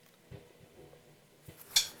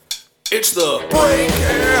It's the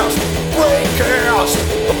Breakcast,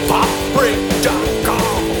 the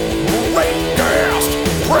popbreak.com.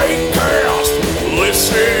 Breakcast,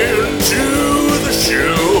 listen to the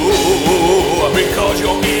show, because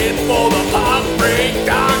you're in for the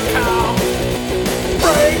popbreak.com.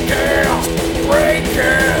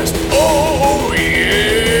 Breakcast, oh yeah.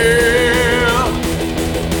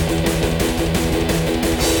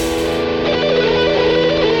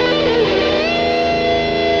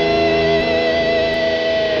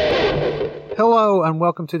 Hello and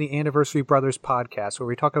welcome to the Anniversary Brothers podcast, where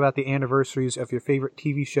we talk about the anniversaries of your favorite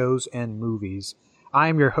TV shows and movies. I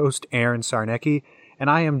am your host, Aaron Sarnecki, and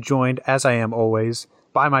I am joined, as I am always,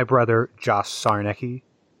 by my brother, Josh Sarnecki.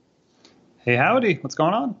 Hey, howdy. What's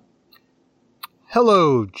going on?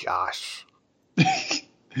 Hello, Josh.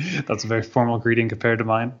 That's a very formal greeting compared to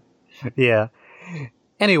mine. Yeah.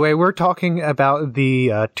 Anyway, we're talking about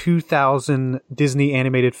the 2000 Disney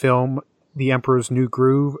animated film, The Emperor's New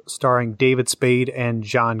Groove, starring David Spade and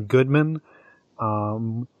John Goodman. I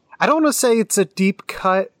don't want to say it's a deep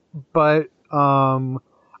cut, but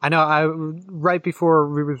I know right before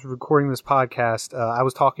we were recording this podcast, I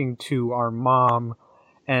was talking to our mom,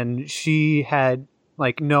 and she had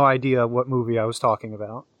no idea what movie I was talking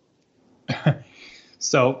about.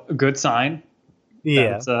 So, a good sign.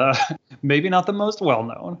 Yeah. That's, maybe not the most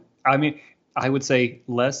well-known. I mean, I would say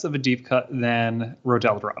less of a deep cut than Road to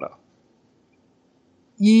El Dorado.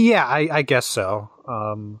 Yeah, I guess so.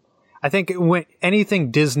 I think when anything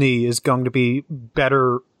Disney is going to be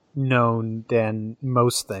better known than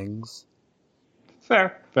most things.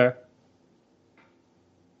 Fair.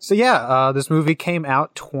 So yeah, this movie came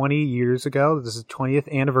out 20 years ago. This is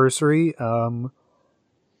 20th anniversary.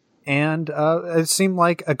 And it seemed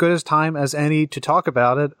like a good as time as any to talk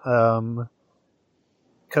about it.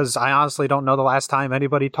 Because I honestly don't know the last time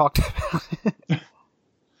anybody talked about it.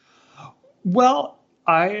 Well,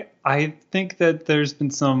 I think that there's been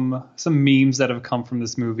some memes that have come from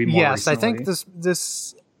this movie more recently. I think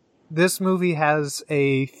this movie has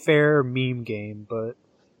a fair meme game, but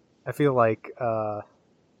I feel like I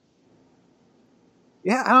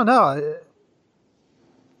don't know.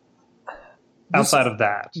 Outside of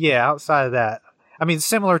that. Yeah, outside of that. I mean,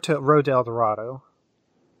 similar to Road to El Dorado.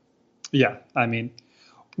 Yeah, I mean,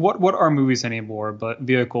 what are movies anymore but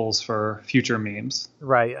vehicles for future memes?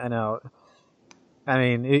 Right, I know. I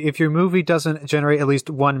mean, if your movie doesn't generate at least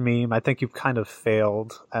one meme, I think you've kind of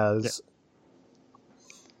failed as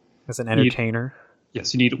an entertainer. You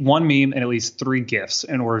need one meme and at least 3 GIFs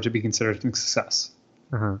in order to be considered a success.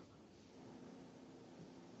 Uh-huh.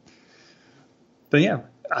 But yeah,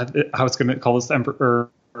 I was going to call this the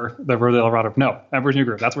Emperor, or the Road to El Dorado. No, Emperor's New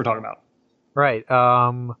Groove. That's what we're talking about. Right.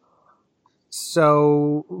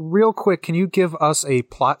 So, real quick, can you give us a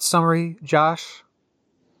plot summary, Josh?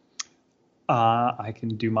 I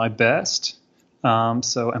can do my best.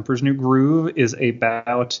 So Emperor's New Groove is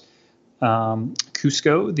about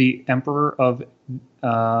Kuzco, the emperor of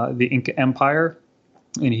the Inca Empire.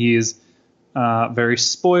 And he is very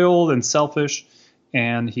spoiled and selfish.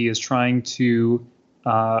 And he is trying to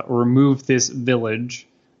remove this village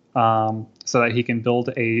so that he can build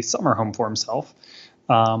a summer home for himself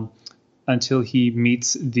until he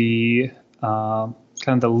meets the kind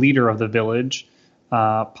of the leader of the village,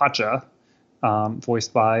 Pacha,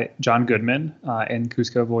 voiced by John Goodman, and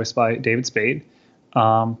Kuzco voiced by David Spade.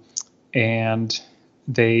 And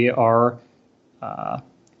they are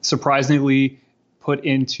surprisingly put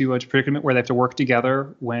into a predicament where they have to work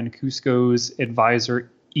together when Kuzco's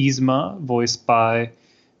advisor, Yzma, voiced by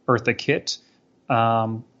Eartha Kitt,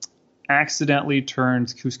 accidentally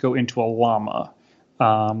turns Kuzco into a llama.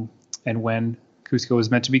 And when Kuzco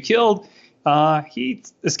is meant to be killed, he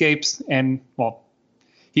escapes and,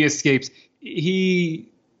 he escapes. He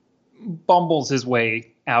bumbles his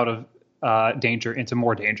way out of danger into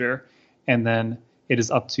more danger. And then it is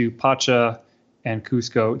up to Pacha and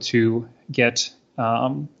Kuzco to get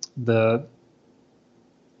the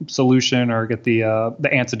solution or get the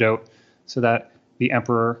antidote so that the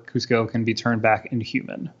Emperor Kuzco can be turned back into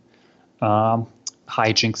human.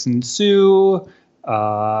 Hijinks ensue.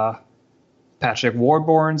 Patrick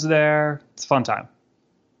Warburton's there. It's a fun time.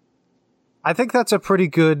 I think that's a pretty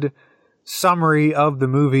good summary of the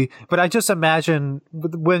movie, but I just imagine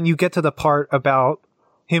when you get to the part about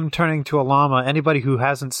him turning to a llama, anybody who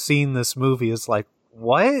hasn't seen this movie is like,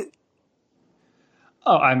 what?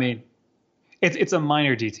 Oh, I mean, it's a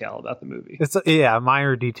minor detail about the movie. It's a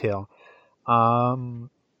minor detail. Do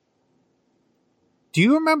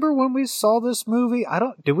you remember when we saw this movie?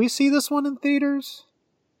 Did we see this one in theaters?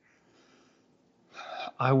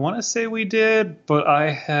 I want to say we did, but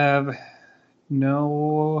I have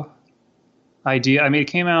no idea. I mean, it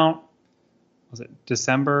came out, was it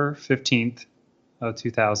December 15th of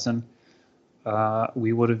 2000?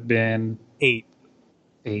 We would have been 8.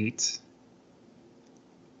 8.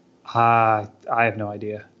 I have no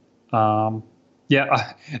idea.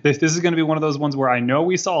 This is going to be one of those ones where I know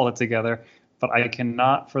we saw it together, but I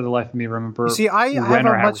cannot for the life of me remember. You see, I when have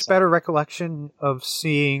or a how we much saw it. better recollection of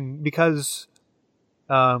seeing, because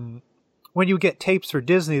when you get tapes for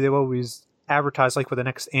Disney, they always advertise like what the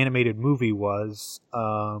next animated movie was.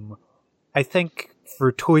 I think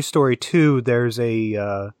for Toy Story 2, there's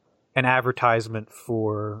an advertisement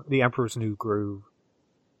for The Emperor's New Groove,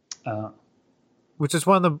 which is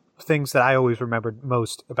one of the things that I always remembered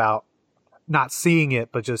most about not seeing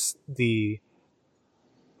it, but just the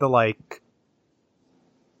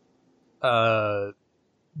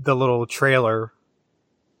little trailer.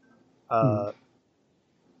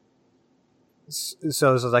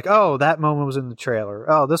 So it's like, oh, that moment was in the trailer.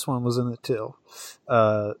 Oh, this one was in it too.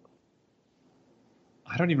 I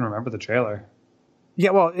don't even remember the trailer.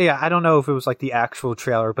 Yeah, well, yeah, I don't know if it was like the actual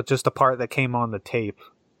trailer, but just the part that came on the tape.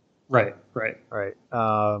 Right.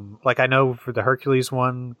 Like I know for the Hercules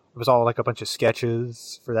one, it was all like a bunch of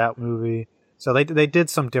sketches for that movie. So they did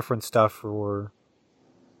some different stuff for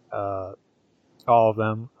all of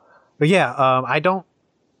them. But yeah,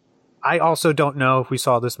 I also don't know if we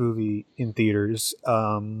saw this movie in theaters.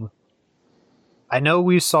 I know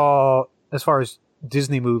we saw, as far as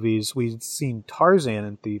Disney movies, we'd seen Tarzan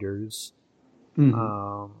in theaters.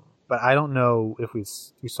 Mm-hmm. But I don't know if we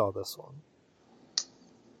saw this one.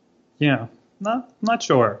 Yeah, not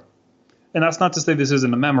sure. And that's not to say this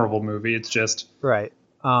isn't a memorable movie. It's just Right.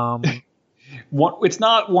 it's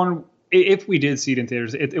not one. If we did see it in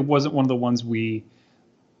theaters, it wasn't one of the ones we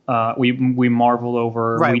marveled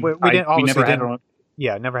over. Right. We didn't. We never had it didn't. on.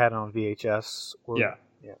 Yeah, never had it on VHS. Yeah.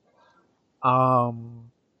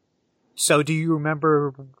 So do you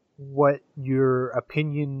remember what your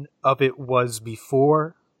opinion of it was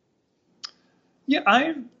before? Yeah,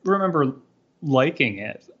 I remember liking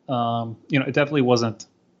it. It definitely wasn't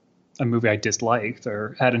a movie I disliked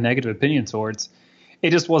or had a negative opinion towards.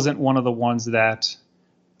 It just wasn't one of the ones that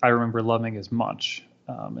I remember loving as much.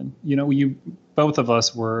 You both of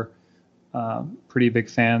us were pretty big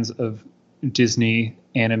fans of Disney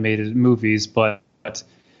animated movies, but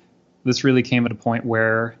this really came at a point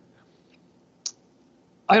where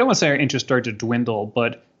I don't want to say our interest started to dwindle,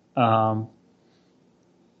 but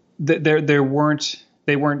they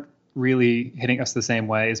weren't really hitting us the same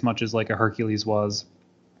way as much as like a Hercules was.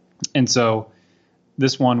 And so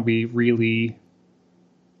this one, we really,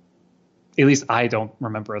 at least I don't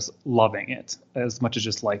remember us loving it as much as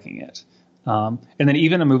just liking it. And then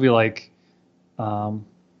even a movie like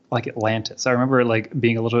Atlantis, I remember like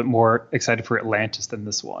being a little bit more excited for Atlantis than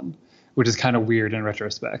this one, which is kind of weird in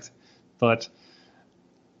retrospect, but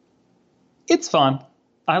it's fun.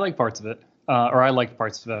 I like parts of it, or I liked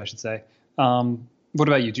parts of it, I should say. What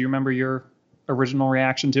about you? Do you remember your original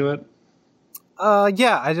reaction to it?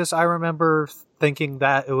 Yeah, I remember thinking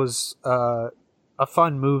that it was a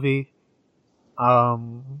fun movie.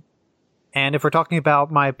 And if we're talking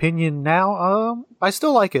about my opinion now, I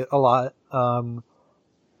still like it a lot.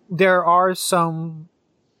 There are some,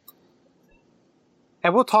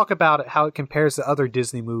 and we'll talk about it, how it compares to other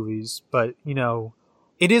Disney movies, but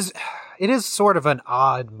it is sort of an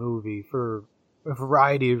odd movie for a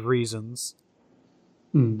variety of reasons.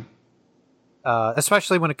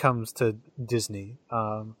 Especially when it comes to Disney.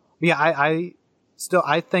 I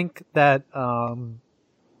think that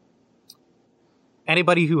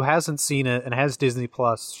anybody who hasn't seen it and has Disney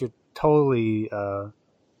Plus should totally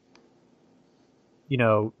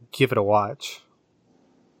give it a watch.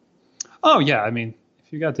 Oh yeah, I mean,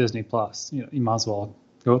 if you got Disney Plus, you might as well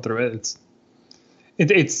go through it.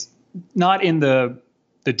 It's not in the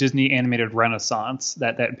Disney animated renaissance,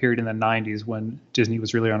 that period in the 90s when Disney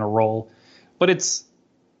was really on a roll, but it's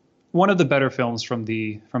one of the better films from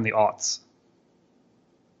the aughts.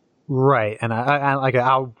 Right, and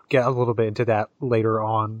I'll get a little bit into that later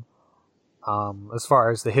on, as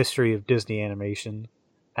far as the history of Disney animation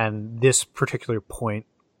and this particular point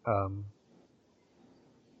in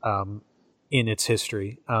its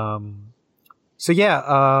history. So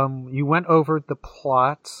yeah, you went over the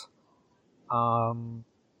plot.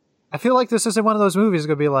 I feel like this isn't one of those movies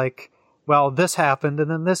going to be like, well, this happened and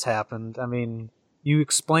then this happened. I mean, you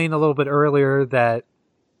explained a little bit earlier that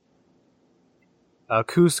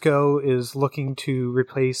Kuzco is looking to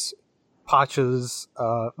replace Pacha's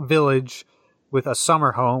village with a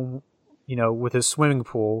summer home, with his swimming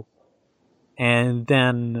pool. And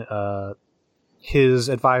then his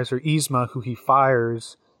advisor, Yzma, who he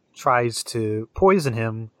fires, tries to poison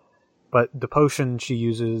him. but the potion she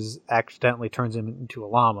uses accidentally turns him into a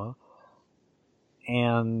llama.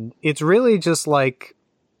 And it's really just like,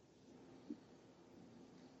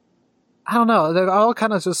 I don't know, they're all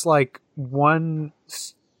kind of just like one,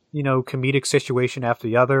 comedic situation after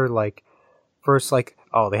the other. Like, first, like,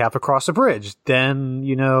 oh, they have to cross a bridge. Then,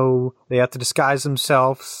 they have to disguise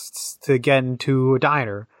themselves to get into a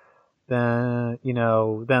diner. Then,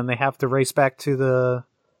 then they have to race back to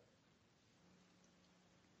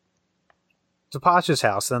Pacha's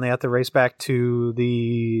house. Then they have to race back to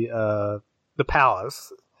the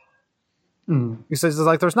palace. He says,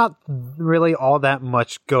 like, there's not really all that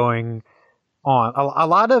much going on. A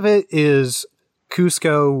lot of it is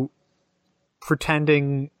Kuzco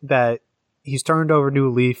pretending that he's turned over a new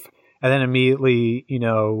leaf, and then immediately,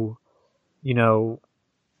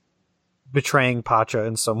 betraying Pacha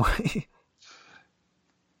in some way.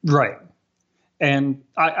 Right. And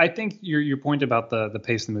I think your point about the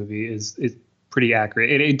pace of the movie is pretty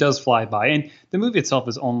accurate. It does fly by. And the movie itself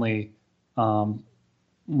is only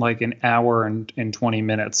like an hour and 20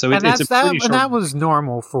 minutes. So it's a pretty short. And that was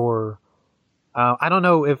normal for, I don't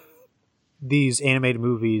know if these animated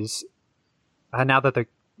movies, now that they're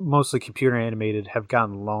mostly computer animated, have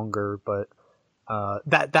gotten longer, but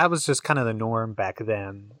that was just kind of the norm back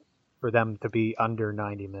then for them to be under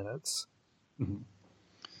 90 minutes. Mm-hmm.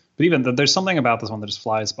 But even there's something about this one that just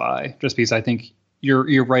flies by, just because I think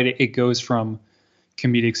you're right. It goes from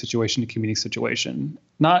comedic situation to comedic situation,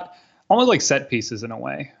 not almost like set pieces in a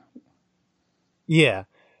way. Yeah.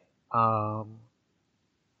 I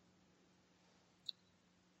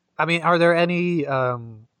mean, are there any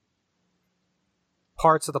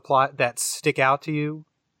parts of the plot that stick out to you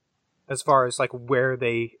as far as like where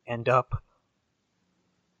they end up?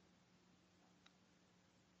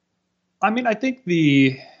 I mean, I think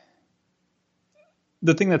the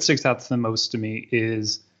thing that sticks out the most to me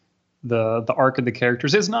is the arc of the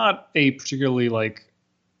characters. It's not a particularly like,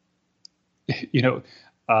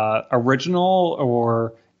 original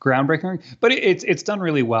or groundbreaking, but it's done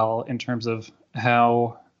really well in terms of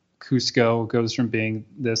how Kuzco goes from being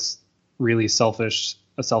this really selfish,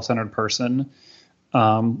 a self-centered person,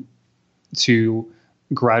 to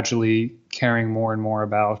gradually caring more and more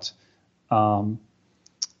about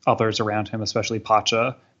others around him, especially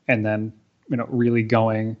Pacha, and then really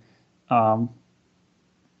going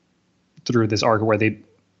through this arc where they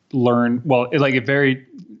learn. Well, it very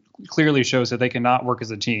clearly shows that they cannot work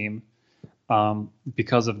as a team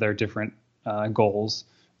because of their different goals.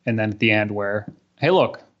 And then at the end, where hey,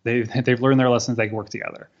 look, they've learned their lessons, they can work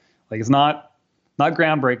together. Like, it's not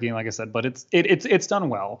groundbreaking, like I said, but it's done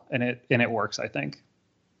well, and it works, I think.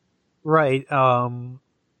 Right. And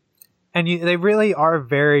they really are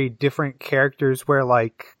very different characters. Where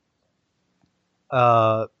like,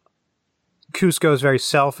 Kuzco is very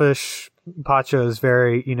selfish. Pacha is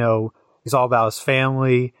very, he's all about his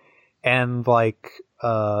family, and like,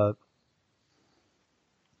 Pacha,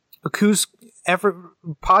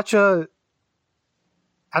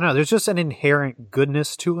 I don't know. There's just an inherent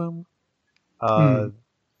goodness to him.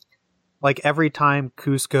 Like every time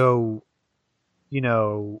Kuzco,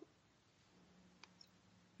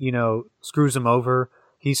 screws him over,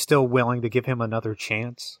 he's still willing to give him another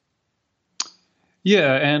chance.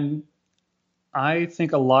 Yeah, and I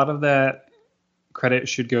think a lot of that credit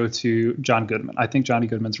should go to John Goodman. I think Johnny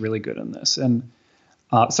Goodman's really good in this, and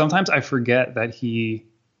sometimes I forget that he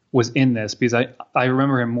was in this because I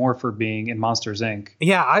remember him more for being in Monsters, Inc.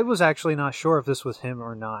 Yeah, I was actually not sure if this was him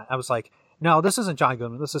or not. I was like, no, this isn't John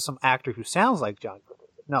Goodman. This is some actor who sounds like John Goodman.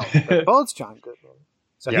 No, they're both John Goodman.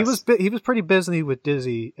 So yes. He was pretty busy with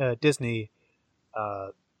Disney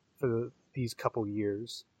for these couple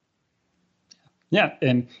years. Yeah,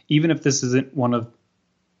 and even if this isn't one of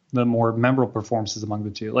the more memorable performances among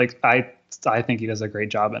the two, like I think he does a great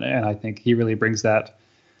job in it, and I think he really brings that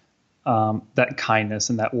kindness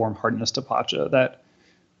and that warm-heartedness to Pacha that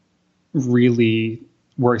really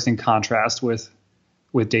works in contrast with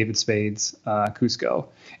David Spade's Kuzco.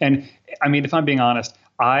 And I mean, if I'm being honest,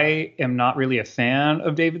 I am not really a fan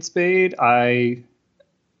of David Spade. I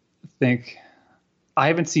think I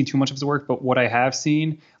haven't seen too much of his work, but what I have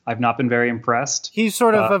seen, I've not been very impressed. He's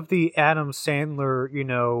sort of the Adam Sandler,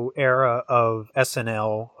 era of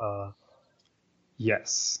SNL.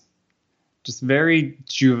 Yes. Just very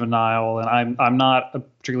juvenile, and I'm not a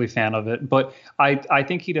particularly fan of it. But I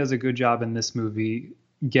think he does a good job in this movie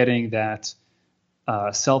getting that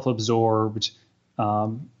self-absorbed,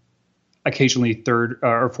 occasionally third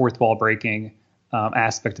or fourth wall breaking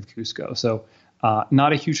aspect of Kuzco. So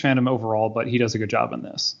not a huge fan of him overall, but he does a good job in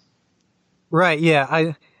this. Right,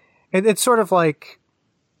 yeah. It's sort of like,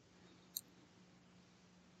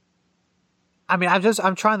 I mean,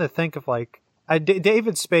 I'm trying to think of like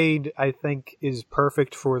David Spade. I think is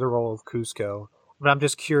perfect for the role of Kuzco, but I'm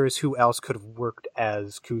just curious who else could have worked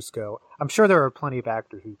as Kuzco. I'm sure there are plenty of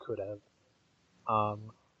actors who could have.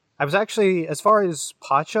 I was actually, as far as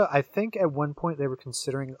Pacha, I think at one point they were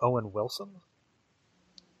considering Owen Wilson.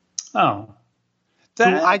 Oh, who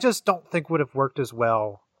I just don't think would have worked as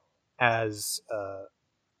well as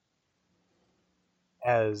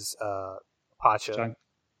Pacha.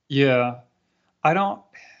 Yeah, I don't.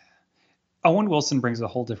 Owen Wilson brings a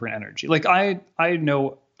whole different energy. Like I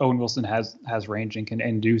know Owen Wilson has range and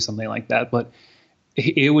can do something like that, but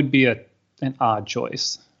it would be an odd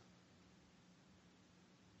choice.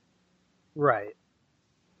 Right.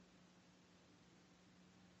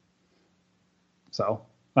 So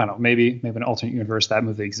I don't know. Maybe an alternate universe that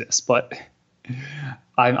movie exists, but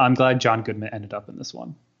I'm glad John Goodman ended up in this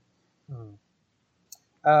one.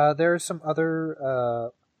 There are some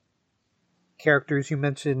other characters you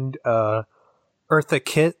mentioned. Eartha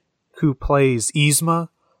Kitt, who plays Yzma.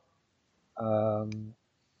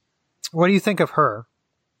 What do you think of her?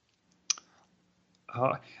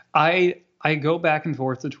 I go back and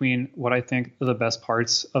forth between what I think the best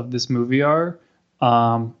parts of this movie are,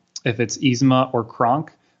 if it's Yzma or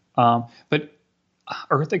Kronk. But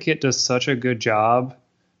Eartha Kitt does such a good job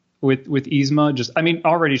with Yzma. I mean,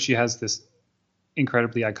 already she has this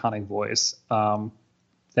incredibly iconic voice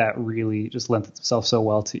that really just lends itself so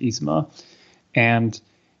well to Yzma. And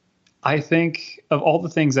I think of all the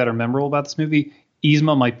things that are memorable about this movie,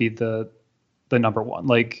 Yzma might be the number one.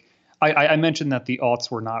 Like I mentioned that the aughts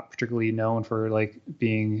were not particularly known for like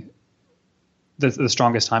being the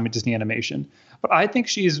strongest time in Disney animation, but I think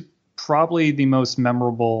she's probably the most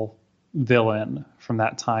memorable villain from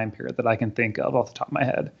that time period that I can think of off the top of my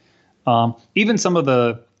head. Even some of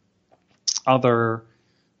the other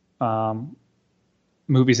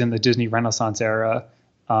movies in the Disney Renaissance era,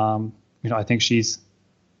 I think she's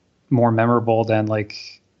more memorable than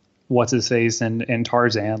like what's his face and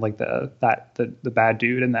Tarzan, like the bad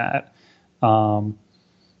dude in that.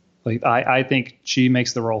 Like I think she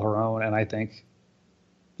makes the role her own, and I think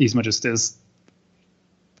Yzma just is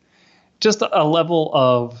just a level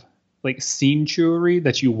of like scene chewery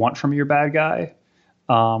that you want from your bad guy,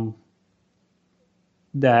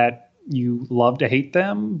 that you love to hate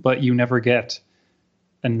them, but you never get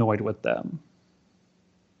annoyed with them.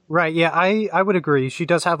 Right. Yeah, I would agree. She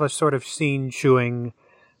does have a sort of scene chewing,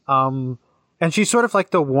 and she's sort of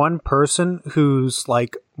like the one person who's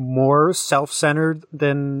like more self-centered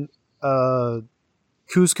than Kuzco.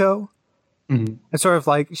 Mm-hmm. It's sort of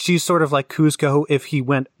like she's sort of like Kuzco if he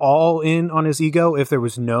went all in on his ego, if there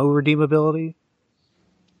was no redeemability.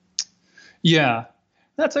 Yeah,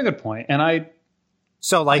 that's a good point. And them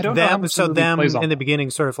in the beginning,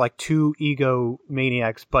 sort of like two ego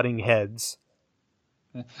maniacs butting heads.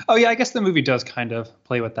 Oh yeah, I guess the movie does kind of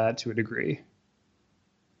play with that to a degree.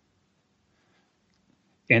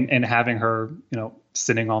 And having her,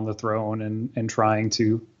 sitting on the throne and trying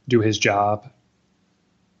to do his job.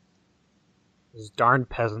 Those darn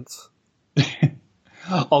peasants.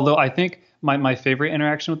 Although I think my favorite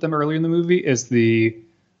interaction with them earlier in the movie is the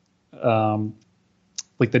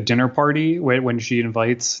like the dinner party when she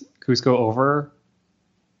invites Kuzco over.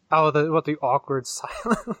 Oh, the awkward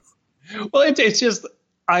silence. Well, it's just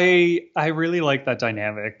I really like that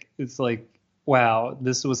dynamic. It's like, wow,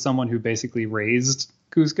 this was someone who basically raised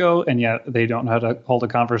Kuzco, and yet they don't know how to hold a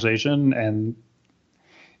conversation. And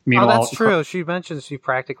meanwhile, that's true. She mentions she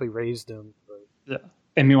practically raised him. But... Yeah,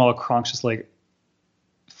 and meanwhile, Kronk's just like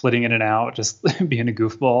flitting in and out, just being a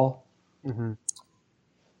goofball. Mm-hmm.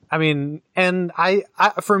 I mean, and I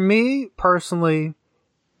for me personally,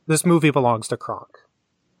 this movie belongs to Kronk.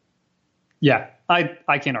 Yeah,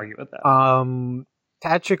 I can't argue with that.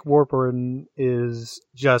 Patrick Warburton is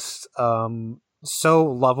just so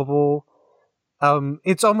lovable.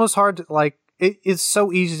 It's almost hard to, like, it's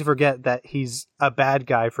so easy to forget that he's a bad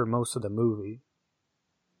guy for most of the movie.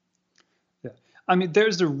 Yeah, I mean,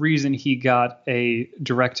 there's a reason he got a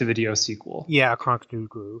direct-to-video sequel. Yeah, Kronk's New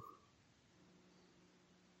Groove.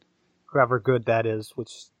 However good that is,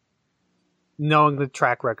 which, knowing the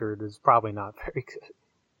track record, is probably not very good.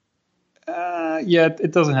 Yeah,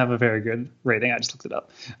 it doesn't have a very good rating. I just looked it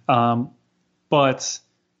up. But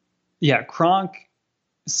yeah, Kronk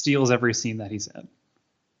steals every scene that he's in.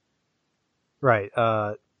 Right.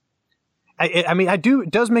 I mean, it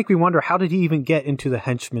does make me wonder, how did he even get into the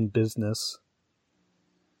henchman business?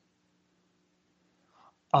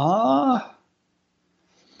 Probably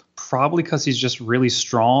because he's just really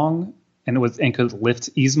strong and could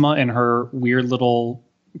lift Yzma in her weird little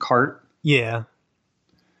cart. Yeah.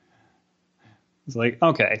 It's like,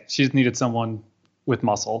 okay, she just needed someone with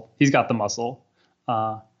muscle. He's got the muscle.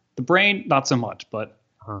 The brain, not so much, but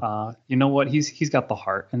you know what? He's got the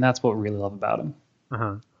heart, and that's what we really love about him.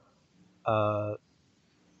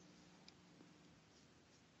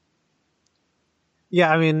 Yeah,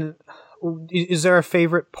 I mean, is there a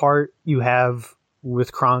favorite part you have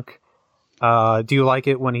with Kronk? Do you like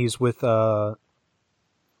it when he's with Pacha's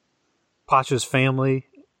family?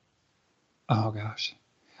 Oh gosh,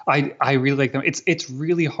 I really like them. It's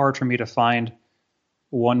really hard for me to find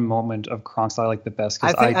one moment of Kronk's I like the best.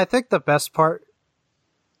 I think the best part,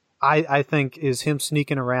 I think, is him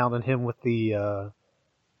sneaking around and him with the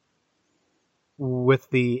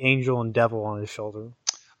angel and devil on his shoulder.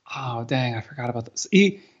 Oh dang, I forgot about this.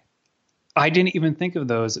 I didn't even think of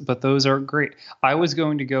those, but those are great. I was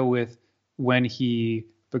going to go with when he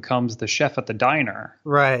becomes the chef at the diner.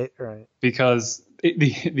 Right. Because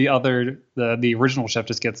the original chef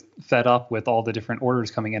just gets fed up with all the different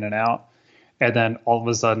orders coming in and out. And then all of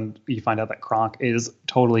a sudden you find out that Kronk is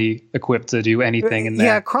totally equipped to do anything in there.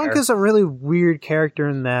 Yeah, Kronk is a really weird character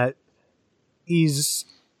in that he's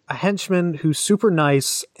a henchman who's super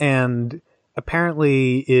nice and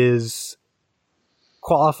apparently is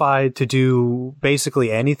qualified to do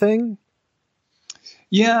basically anything.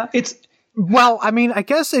 Yeah, well, I mean, I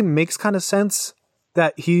guess it makes kind of sense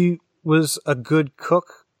that he was a good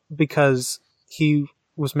cook because he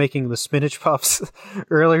was making the spinach puffs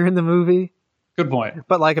earlier in the movie. Good point.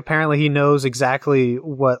 But like apparently he knows exactly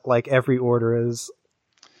what like every order is.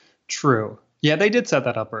 True. Yeah, they did set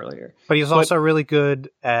that up earlier. But he's also really good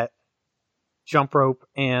at jump rope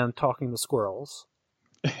and talking to squirrels.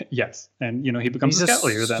 Yes, and he becomes a scout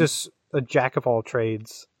leader then. Just a jack of all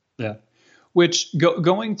trades. Yeah. Which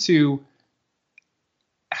going to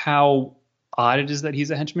how odd it is that he's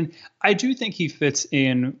a henchman, I do think he fits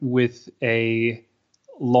in with a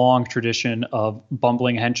long tradition of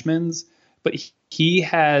bumbling henchmen, but he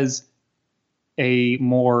has a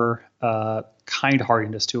more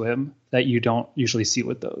kind-heartedness to him that you don't usually see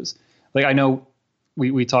with those. Like I know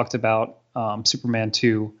we talked about Superman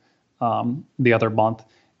 2 the other month,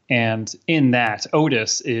 and in that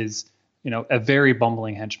Otis is a very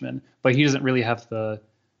bumbling henchman, but he doesn't really have the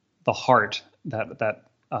heart that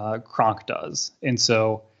Kronk does, and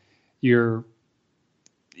so you're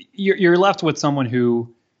left with someone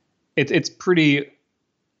who it's pretty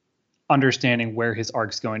understanding where his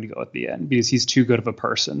arc's going to go at the end because he's too good of a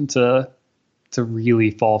person to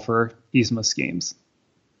really fall for Yzma's schemes.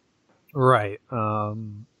 Right.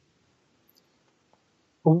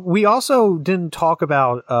 We also didn't talk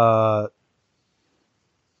about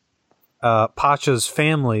Pacha's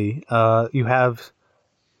family. You have.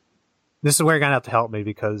 This is where you're gonna have to help me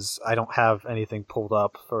because I don't have anything pulled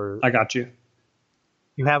up for. I got you.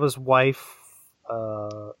 You have his wife.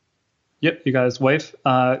 Yep, you got his wife,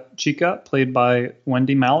 Chica, played by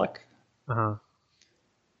Wendy Malick. Uh-huh.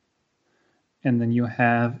 And then you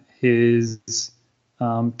have his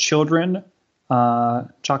children,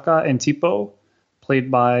 Chaka and Tipo,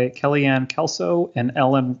 played by Kellyanne Kelso and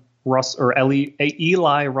Eli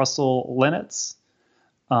Russell Lennox.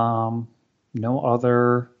 No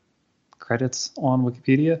other credits on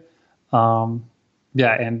Wikipedia.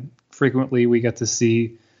 And frequently we get to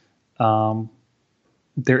see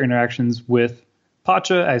their interactions with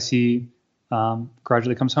Pacha as he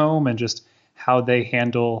gradually comes home and just how they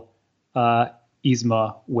handle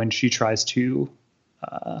Yzma when she tries to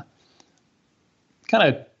kind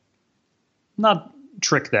of not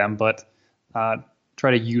trick them, but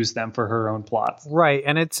try to use them for her own plots. Right,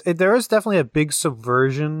 and there is definitely a big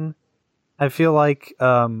subversion, I feel like,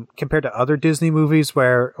 compared to other Disney movies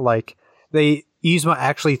where like Yzma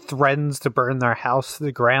actually threatens to burn their house to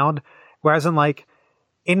the ground, whereas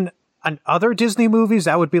in other Disney movies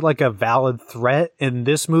that would be like a valid threat. In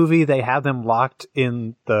this movie, they have them locked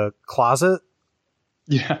in the closet.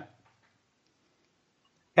 Yeah,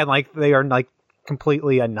 and they are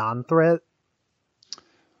completely a non-threat.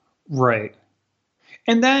 Right,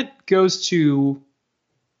 and that goes to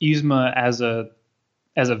Yzma as a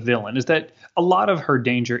villain, is that a lot of her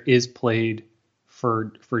danger is played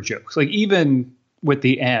for jokes. Like even with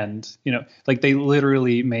the end, they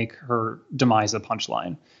literally make her demise a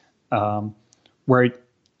punchline. Where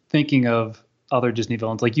thinking of other Disney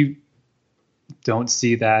villains, you don't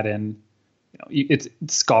see that in, it's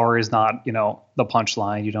Scar is not, the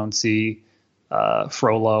punchline. You don't see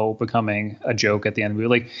Frollo becoming a joke at the end of the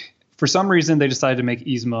movie. For some reason, they decided to make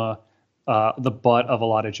Yzma the butt of a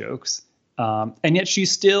lot of jokes. And yet she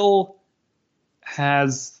still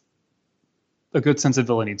has a good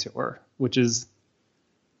sensibility to her, which is,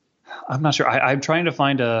 I'm not sure. I'm trying to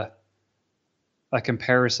find a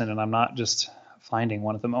comparison, and I'm not just finding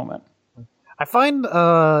one at the moment. I find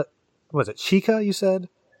was it Chica? You said,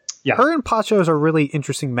 Yeah. her and Pacha is a really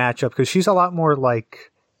interesting matchup because she's a lot more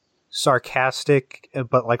like sarcastic,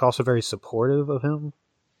 but like also very supportive of him.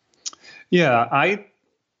 Yeah,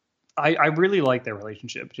 I really like their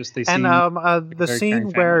relationship. Just they seem And the very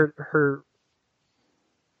scene caring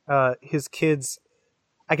where his kids,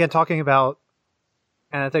 again talking about,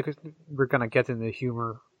 and I think we're gonna get into the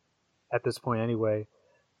humor at this point anyway.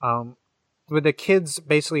 Where the kids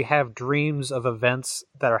basically have dreams of events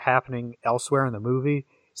that are happening elsewhere in the movie,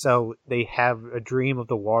 so they have a dream of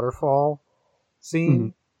the waterfall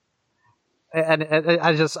scene, and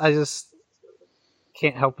I just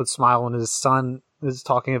can't help but smile when his son is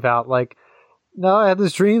talking about like, no, I had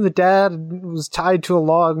this dream that dad was tied to a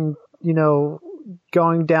log and, you know,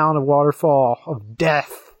 going down a waterfall of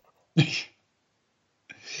death. I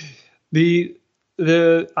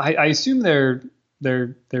assume they're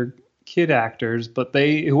kid actors, but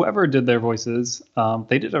whoever did their voices,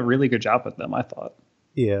 they did a really good job with them, I thought.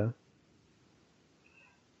 Yeah.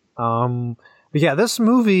 But yeah, this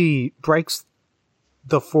movie breaks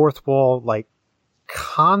the fourth wall like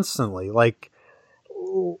constantly. Like,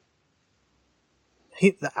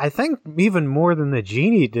 I think even more than the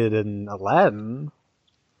genie did in Aladdin.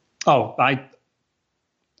 Oh, I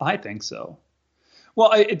think so.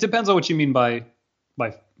 Well, it depends on what you mean by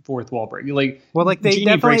fourth wall break. Like, well, like they Genie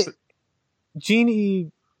definitely breaks,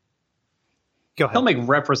 Genie. Go ahead. he'll make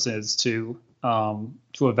references to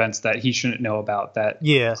events that he shouldn't know about that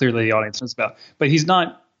clearly the audience knows about, but he's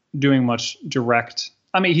not doing much direct.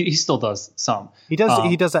 I mean, he still does some. He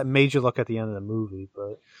does that major look at the end of the movie,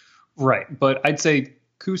 but right. But I'd say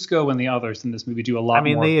Kuzco and the others in this movie do a lot. I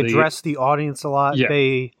mean, more they address the audience a lot.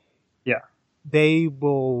 Yeah. They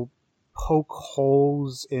will poke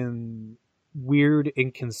holes in weird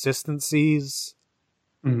inconsistencies.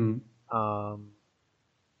 Mm-hmm.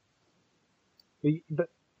 But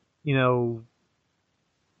you know,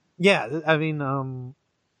 yeah. I mean,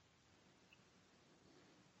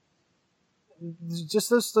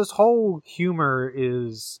 just this whole humor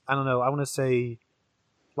is, I don't know. I want to say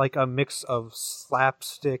like a mix of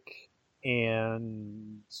slapstick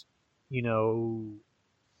and, you know,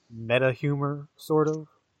 meta humor, sort of.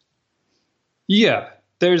 Yeah,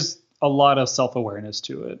 there's a lot of self-awareness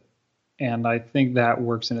to it, and I think that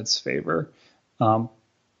works in its favor. And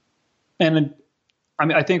I mean,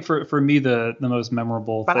 I think for me the most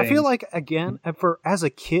memorable. But thing, I feel like, again, as a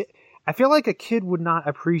kid, I feel like a kid would not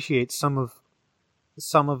appreciate some of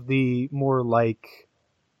the more like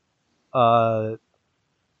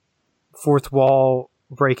fourth wall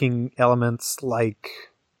breaking elements, like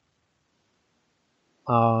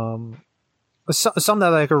some that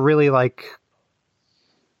like are really like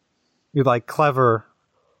clever,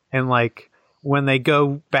 and like when they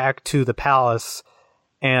go back to the palace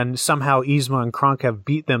and somehow Yzma and Kronk have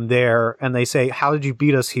beat them there, and they say, "How did you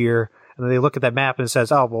beat us here?" And then they look at that map and it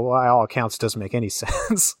says, "Oh, well, by all accounts, it doesn't make any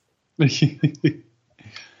sense."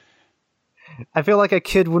 I feel like a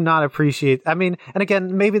kid would not appreciate. I mean, and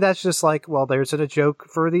again, maybe that's just like, well, there's a joke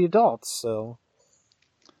for the adults. So,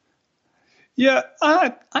 yeah,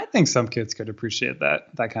 I think some kids could appreciate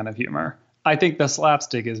that kind of humor. I think the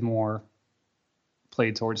slapstick is more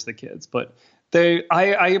played towards the kids, but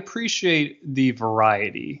I appreciate the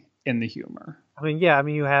variety in the humor. I mean, yeah, I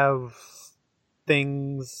mean, you have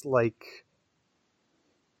things like,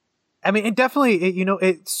 I mean, it definitely,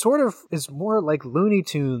 it sort of is more like Looney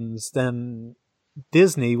Tunes than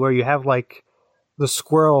Disney, where you have like the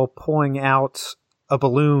squirrel pulling out a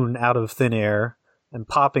balloon out of thin air and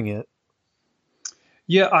popping it.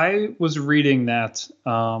 Yeah, I was reading that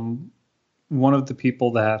one of the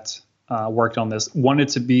people that worked on this wanted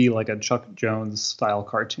to be like a Chuck Jones style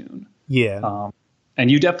cartoon. Yeah. And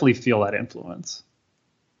you definitely feel that influence.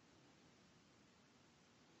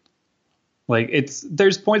 Like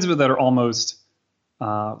there's points of it that are almost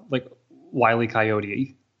like Wile E.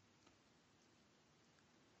 Coyote.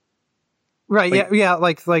 Right. Like, yeah.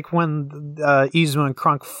 Like when Yzma and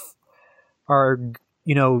Kronk are,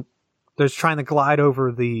 they're trying to glide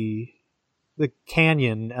over the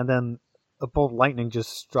canyon, and then a bolt of lightning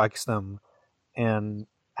just strikes them, and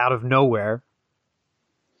out of nowhere.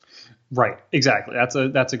 Right. Exactly. That's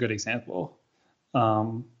a good example.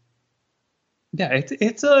 Yeah.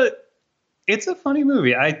 It's a funny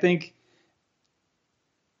movie. I think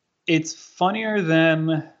it's funnier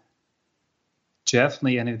than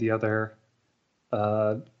definitely any of the other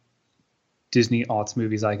Disney aughts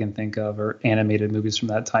movies I can think of, or animated movies from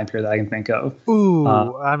that time period that I can think of. Ooh,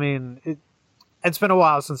 I mean, it's been a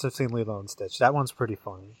while since I've seen Lilo and Stitch. That one's pretty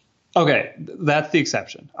funny. Okay, that's the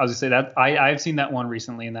exception. I was gonna say that I've seen that one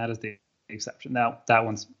recently, and that is the exception. Now that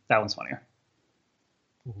one's funnier.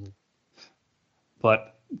 Mhm.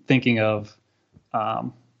 But thinking of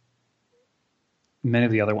many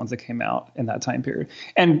of the other ones that came out in that time period,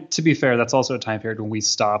 and to be fair, that's also a time period when we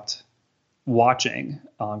stopped watching.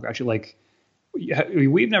 Actually, like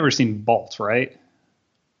we've never seen Bolt, right?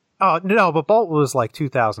 Oh no, but Bolt was like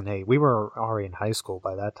 2008. We were already in high school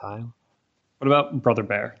by that time. What about Brother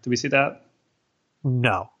Bear? Did we see that?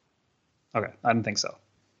 No. Okay, I didn't think so.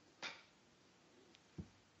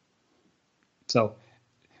 So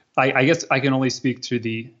I guess I can only speak to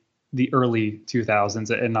the early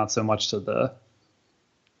 2000s and not so much to the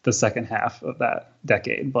second half of that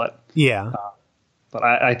decade. But Yeah.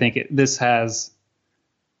 I think this has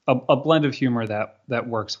a blend of humor that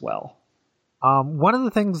works well. One of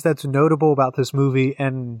the things that's notable about this movie,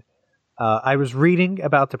 and I was reading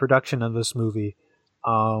about the production of this movie,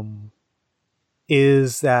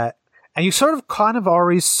 is that, and you sort of kind of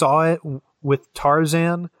already saw it with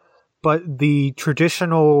Tarzan, but the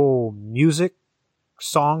traditional music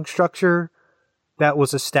song structure that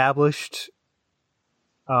was established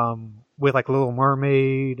with like Little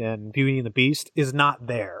Mermaid and Beauty and the Beast is not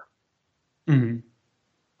there.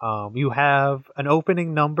 Mm-hmm. You have an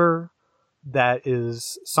opening number that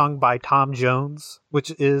is sung by Tom Jones, which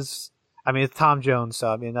is, I mean, it's Tom Jones,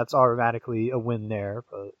 so I mean that's automatically a win there.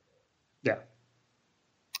 But yeah,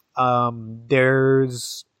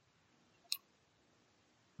 there's,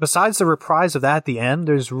 besides the reprise of that at the end,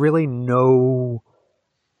 there's really no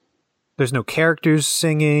characters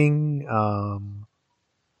singing.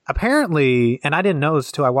 Apparently, and I didn't know this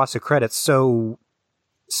until I watched the credits. So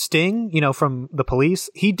Sting, from The Police,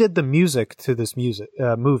 he did the music to this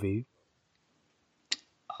movie.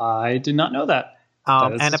 I did not know that.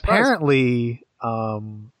 And apparently,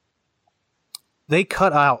 they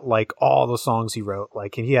cut out like all the songs he wrote.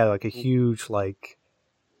 Like, and he had like a huge like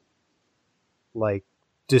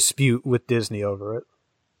dispute with Disney over it.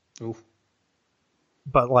 Oof.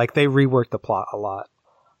 But like they reworked the plot a lot.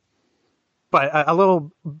 But a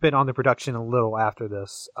little bit on the production a little after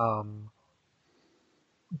this. Do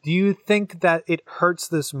you think that it hurts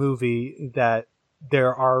this movie that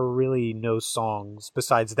there are really no songs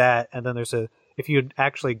besides that? And then if you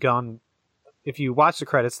watch the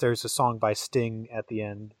credits, there's a song by Sting at the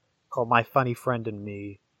end called My Funny Friend and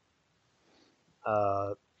Me,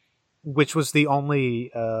 which was the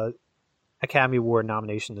only Academy Award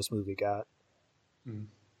nomination this movie got. Mm.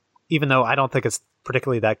 Even though I don't think it's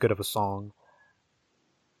particularly that good of a song.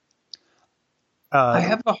 I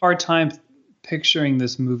have a hard time picturing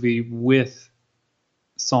this movie with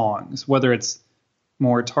songs, whether it's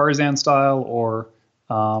more Tarzan style or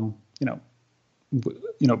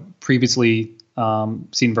previously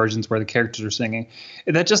seen versions where the characters are singing.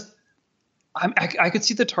 That just I could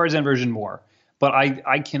see the Tarzan version more, but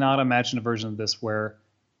I cannot imagine a version of this where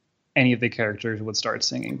any of the characters would start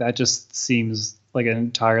singing. That just seems like an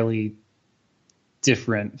entirely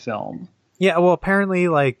different film. Yeah, well, apparently,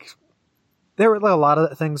 like, there were a lot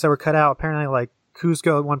of things that were cut out. Apparently, like,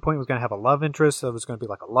 Kuzco at one point was going to have a love interest, so it was going to be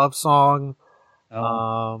like a love song.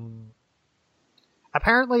 Oh.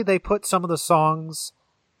 Apparently, they put some of the songs.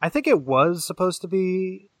 I think it was supposed to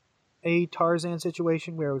be a Tarzan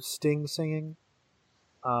situation where it was Sting singing.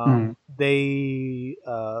 They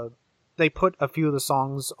put a few of the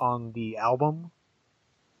songs on the album.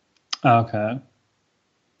 Okay.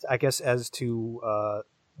 I guess as to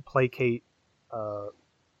placate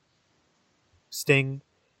Sting,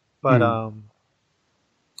 but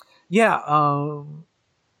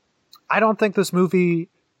I don't think this movie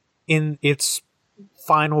in its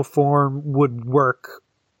final form would work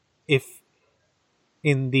if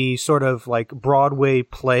in the sort of like Broadway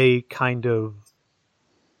play kind of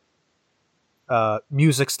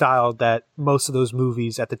music style that most of those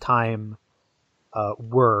movies at the time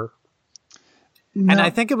were. No. And I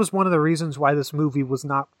think it was one of the reasons why this movie was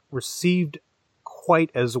not received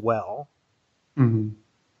quite as well. Mm-hmm.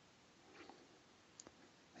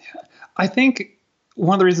 I think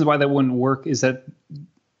one of the reasons why that wouldn't work is that,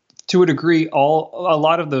 to a degree, a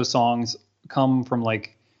lot of those songs come from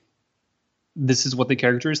like, this is what the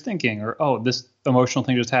character is thinking, or oh, this emotional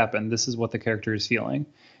thing just happened. This is what the character is feeling,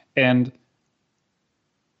 and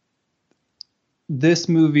this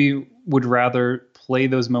movie would rather play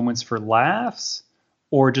those moments for laughs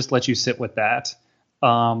or just let you sit with that.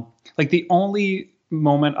 Like the only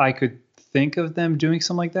moment I could think of them doing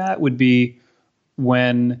something like that would be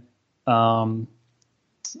when Kuzco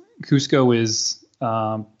is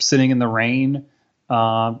sitting in the rain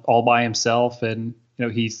all by himself, and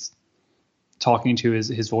he's talking to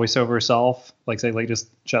his voiceover self, like say, like, just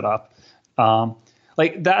shut up.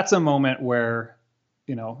 Like that's a moment where,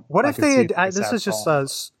 what if they had, this is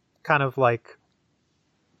just kind of like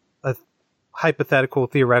hypothetical,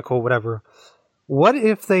 theoretical, whatever. What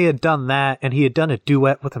if they had done that and he had done a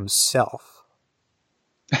duet with himself?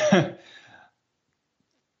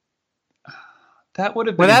 That would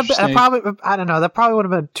have been interesting. I don't know. That probably would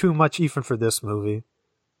have been too much even for this movie.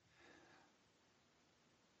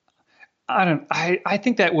 I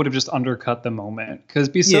think that would have just undercut the moment because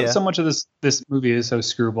so much of this movie is so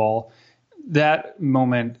screwball. That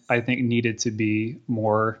moment, I think, needed to be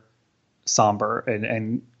more somber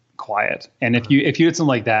and quiet. And if you did something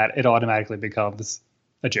like that, it automatically becomes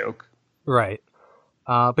a joke. Right.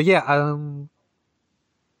 But yeah,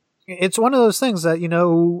 it's one of those things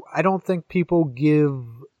that, I don't think people give,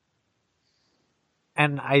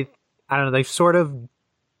 and I don't know, they've sort of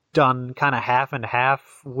done kind of half and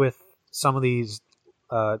half with some of these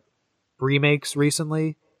remakes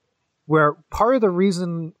recently, where part of the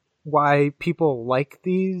reason why people like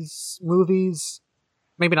these movies,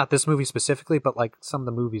 maybe not this movie specifically, but like some of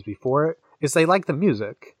the movies before it, is they like the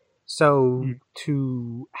music. So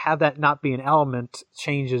to have that not be an element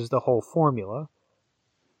changes the whole formula.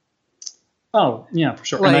 Oh, yeah, for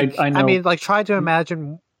sure. Like, and I know. Try to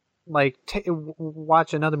imagine, like,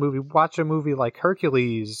 watch a movie like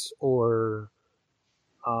Hercules or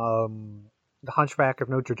The Hunchback of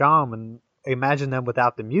Notre Dame, and imagine them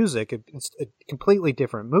without the music. It's a completely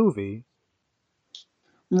different movie.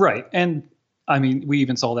 Right. And I mean, we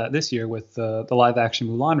even saw that this year with the live action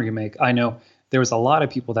Mulan remake. I know there was a lot of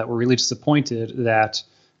people that were really disappointed that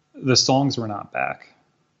the songs were not back.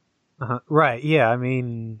 Right. Yeah. I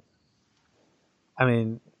mean,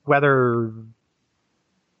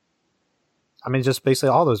 just basically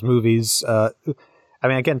all those movies.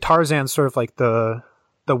 Again, Tarzan's sort of like the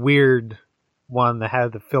weird one that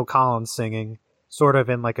had the Phil Collins singing, sort of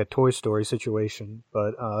in like a Toy Story situation.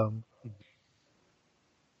 But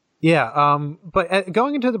but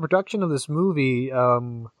going into the production of this movie,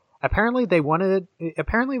 apparently they wanted it.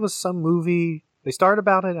 Apparently, it was some movie. They started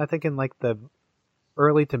about it, I think, in like the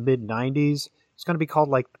early to mid '90s. It's going to be called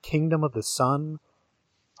like Kingdom of the Sun.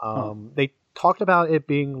 They talked about it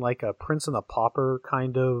being like a Prince and the Pauper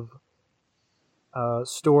kind of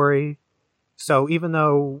story. So even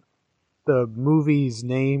though the movie's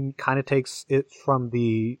name kind of takes it from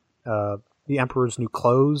the Emperor's New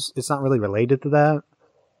Clothes, it's not really related to that.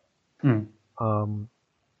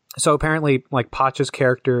 So apparently, like, Pacha's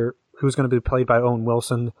character, who's going to be played by Owen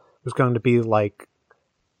Wilson, was going to be like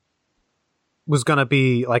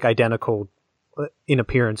identical in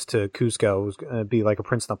appearance to Kuzco. It was going to be like a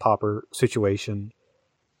Prince and the Pauper situation,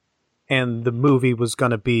 and the movie was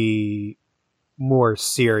going to be more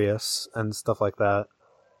serious and stuff like that.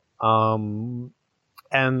 And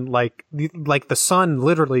like the sun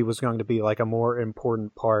literally was going to be like a more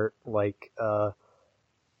important part. Like, I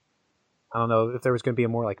don't know if there was going to be a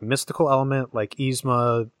more like mystical element, like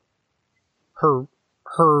Yzma, her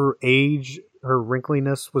age, her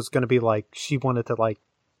wrinkliness was going to be like, she wanted to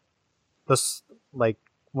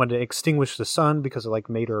wanted to extinguish the sun because it like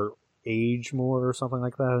made her age more or something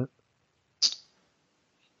like that.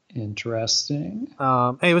 Interesting.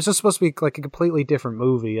 And it was just supposed to be like a completely different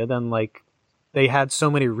movie, and then like they had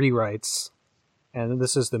so many rewrites, and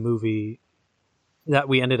this is the movie that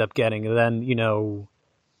we ended up getting. And then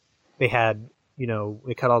they had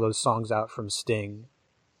they cut all those songs out from Sting.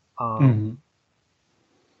 So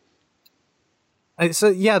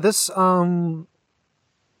yeah, this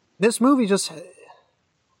movie just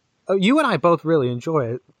you and I both really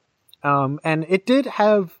enjoy it, and it did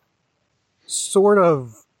have sort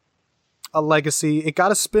of a legacy. It got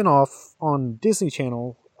a spin-off on Disney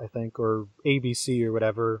Channel, I think, or ABC or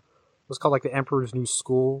whatever. It was called like The Emperor's New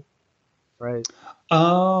School, right?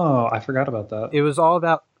 Oh, I forgot about that. It was all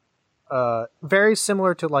about very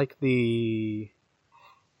similar to like the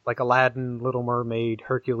Aladdin, Little Mermaid,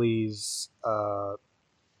 Hercules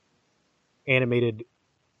animated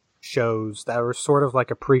shows that were sort of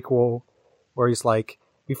like a prequel, where he's like,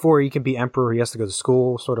 before he can be emperor, he has to go to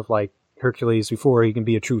school, sort of like Hercules. Before he can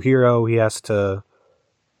be a true hero, he has to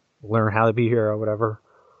learn how to be a hero, whatever.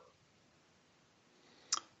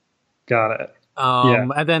 Got it.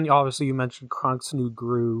 And then obviously you mentioned Kronk's New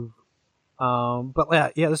Groove.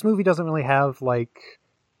 But yeah, this movie doesn't really have like,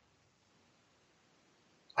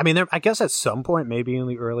 I guess at some point, maybe in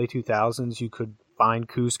the early 2000s, you could find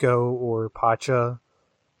Kuzco or Pacha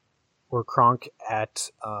or Kronk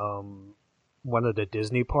at one of the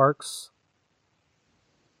Disney parks,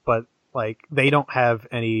 but like they don't have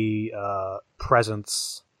any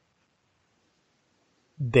presence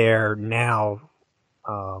there now.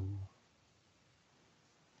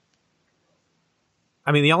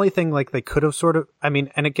 The only thing like they could have sort of,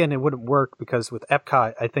 and again, it wouldn't work because with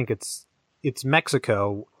Epcot, I think it's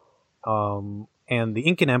Mexico, and the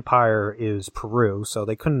Incan Empire is Peru, so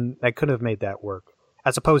they couldn't have made that work.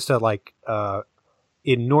 As opposed to like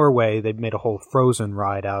in Norway, they made a whole Frozen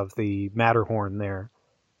ride out of the Matterhorn there.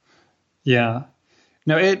 Yeah.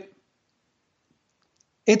 No, I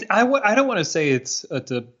don't want to say it's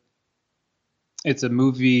a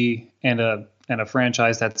movie and a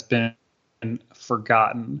franchise that's been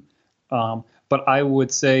forgotten. But I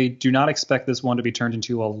would say do not expect this one to be turned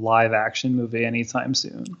into a live action movie anytime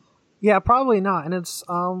soon. Yeah, probably not. And it's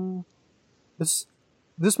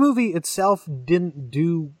this movie itself didn't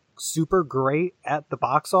do super great at the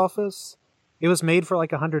box office. It was made for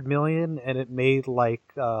like 100 million, and it made like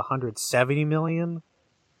 170 million.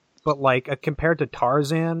 But like compared to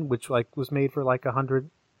Tarzan, which like was made for like 100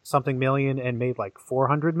 something million and made like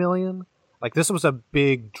 400 million, like this was a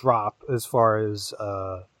big drop as far as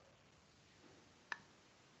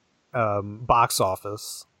box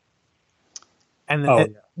office.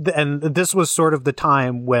 And and this was sort of the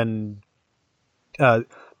time when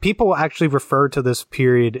people actually refer to this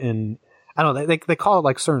period in, I don't know, they call it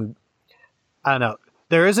like certain, I don't know.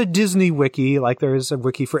 There is a Disney wiki, like there is a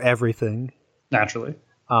wiki for everything. Naturally.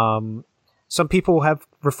 Some people have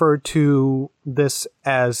referred to this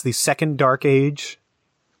as the second Dark Age.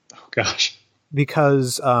 Oh gosh.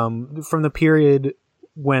 Because from the period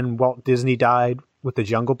when Walt Disney died with the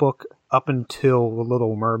Jungle Book up until The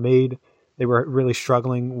Little Mermaid, they were really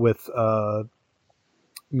struggling with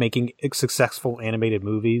making successful animated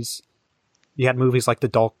movies. You had movies like the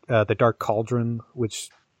Dark Cauldron, which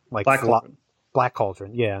like Black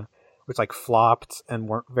Cauldron, yeah, which like flopped and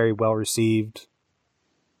weren't very well received.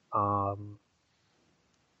 And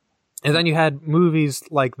then you had movies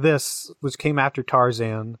like this, which came after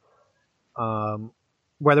Tarzan,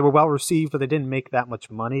 where they were well received, but they didn't make that much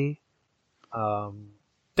money.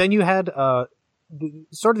 Then you had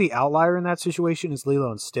sort of the outlier in that situation is Lilo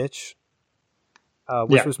and Stitch,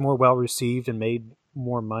 which was more well received and made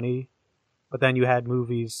more money. But then you had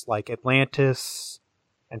movies like Atlantis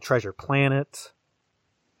and Treasure Planet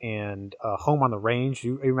and Home on the Range.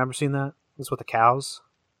 You remember seeing that? This with the cows.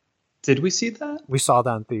 Did we see that? We saw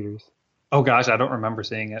that in theaters. Oh gosh, I don't remember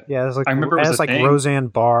seeing it. Yeah, I remember it was like Roseanne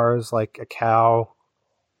Barr as like a cow.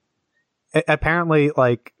 Apparently,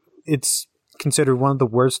 like it's considered one of the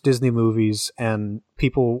worst Disney movies, and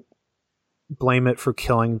people blame it for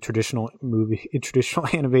killing traditional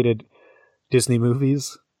animated Disney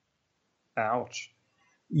movies. Ouch.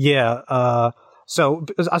 Yeah. So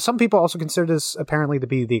some people also consider this apparently to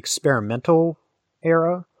be the experimental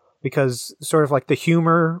era, because sort of like the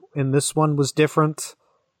humor in this one was different.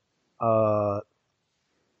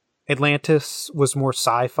 Atlantis was more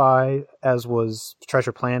sci-fi, as was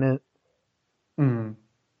Treasure Planet. Mm.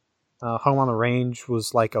 Home on the Range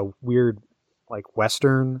was like a weird, like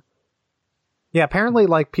Western. Yeah, apparently,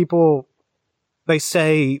 like people, they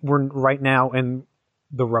say we're right now in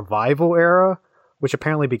the revival era, which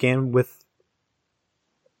apparently began with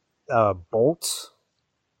Bolt.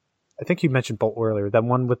 I think you mentioned Bolt earlier. That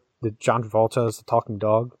one with the John Travolta as the talking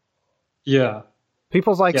dog. Yeah.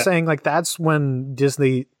 People's like saying like that's when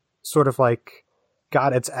Disney sort of like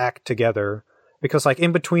got its act together, because like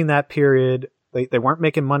in between that period, they weren't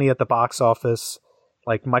making money at the box office.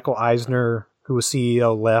 Like Michael Eisner, who was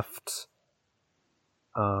CEO, left.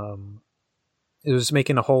 It was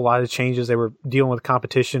making a whole lot of changes. They were dealing with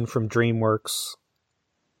competition from DreamWorks,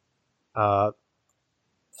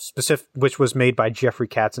 which was made by Jeffrey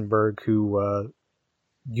Katzenberg, who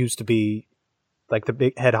used to be like the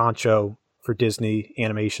big head honcho for Disney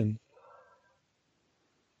animation.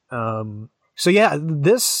 So yeah,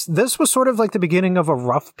 this was sort of like the beginning of a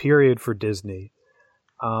rough period for Disney.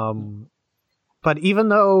 But even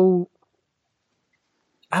though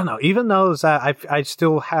that I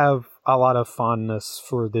still have a lot of fondness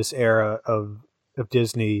for this era of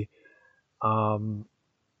Disney.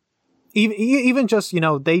 Even just,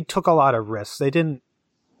 they took a lot of risks.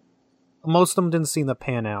 Most of them didn't seem to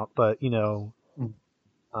pan out, but I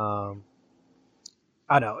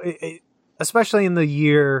don't know, especially in the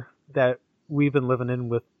year that we've been living in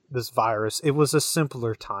with this virus, it was a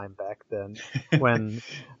simpler time back then, when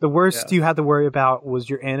the worst you had to worry about was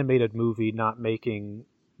your animated movie not making,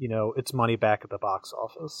 its money back at the box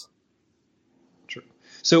office. True.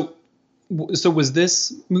 So was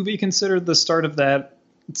this movie considered the start of that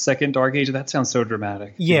second Dark Age? That sounds so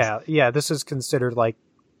dramatic. Yeah. This is considered like,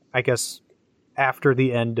 I guess, after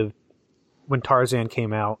the end of when Tarzan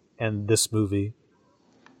came out and this movie.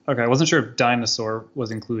 Okay, I wasn't sure if Dinosaur was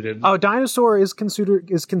included. Oh, Dinosaur is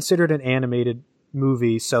considered an animated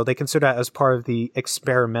movie, so they consider that as part of the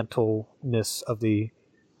experimentalness of the,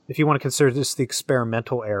 if you want to consider this the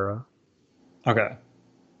experimental era. Okay.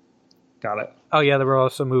 Got it. Oh yeah, there were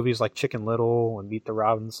also movies like Chicken Little and Meet the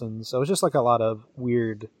Robinsons. So it was just like a lot of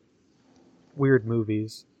weird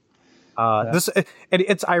movies. This and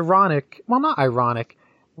it's ironic. Well, not ironic.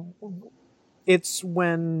 It's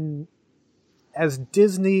when, as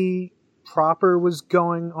Disney proper was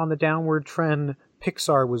going on the downward trend,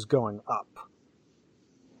 Pixar was going up,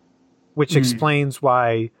 which explains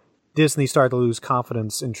why Disney started to lose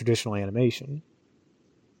confidence in traditional animation.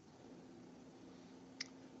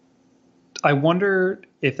 I wonder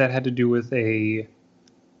if that had to do with a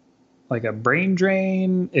brain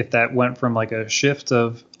drain, if that went from like a shift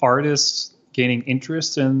of artists gaining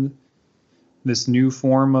interest in this new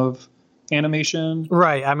form of animation.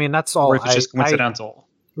 Right. I mean, that's all. Or if it's just coincidental.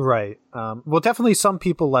 Right. Well, definitely some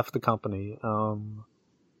people left the company.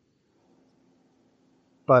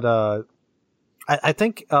 But I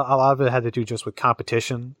think a lot of it had to do just with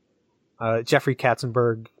competition. Jeffrey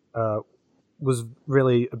Katzenberg was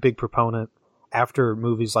really a big proponent after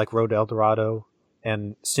movies like Road to El Dorado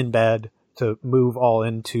and Sinbad to move all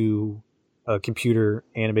into computer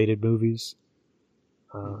animated movies.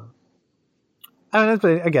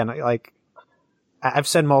 Again, like I've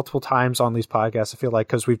said multiple times on these podcasts, I feel like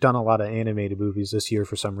because we've done a lot of animated movies this year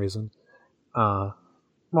for some reason. Well,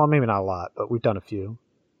 maybe not a lot, but we've done a few.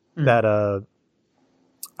 That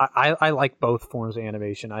I like both forms of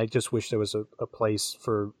animation. I just wish there was a place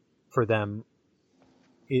for them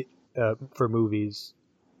for movies.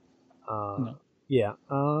 No. Yeah.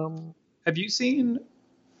 Have you seen?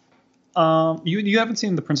 You haven't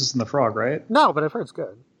seen The Princess and the Frog, right? No, but I've heard it's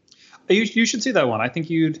good. You should see that one. I think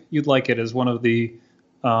you'd like it as one of the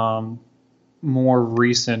more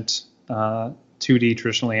recent 2D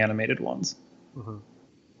traditionally animated ones. Mm-hmm.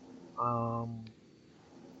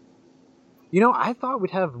 I thought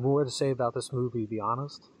we'd have more to say about this movie, to be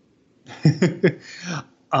honest. Let's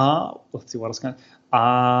see what else can.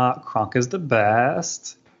 Kronk is the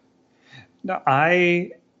best. No,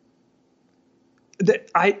 I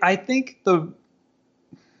think the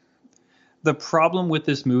problem with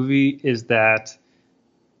this movie is that,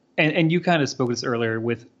 and you kind of spoke this earlier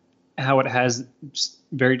with how it has just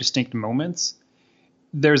very distinct moments.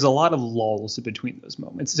 There's a lot of lulls in between those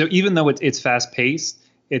moments. So even though it's fast paced,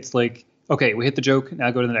 it's like, okay, we hit the joke, now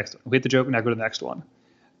go to the next one. We hit the joke, now go to the next one.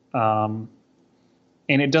 And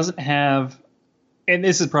it doesn't have, and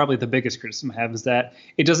this is probably the biggest criticism I have, is that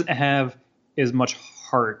it doesn't have as much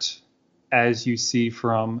heart as you see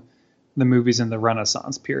from the movies in the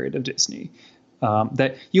Renaissance period of Disney.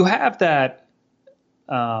 That you have that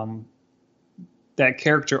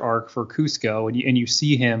character arc for Kuzco, and you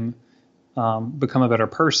see him become a better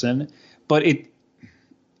person, but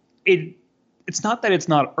it's not that it's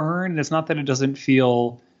not earned, it's not that it doesn't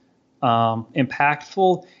feel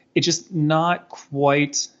impactful. It's just not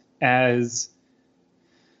quite as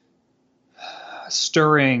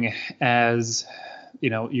stirring as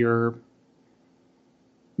your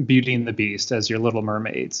Beauty and the Beast, as your Little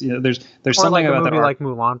Mermaids. There's something like about a movie that like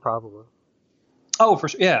Mulan, probably. Oh, for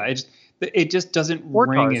sure. Yeah, it just doesn't or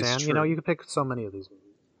ring Tarzan, as true. You could pick so many of these movies.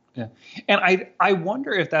 Yeah, and I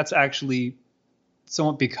wonder if that's actually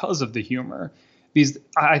somewhat because of the humor. Because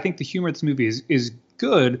I think the humor of this movie is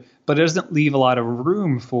good, but it doesn't leave a lot of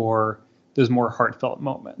room for those more heartfelt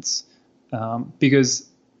moments. Because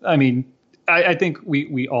I mean, I think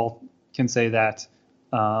we all can say that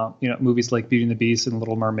movies like Beauty and the Beast and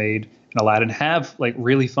Little Mermaid and Aladdin have like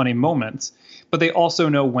really funny moments, but they also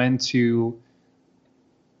know when to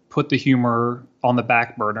put the humor on the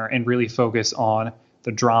back burner and really focus on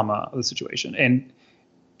the drama of the situation. And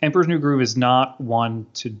Emperor's New Groove is not one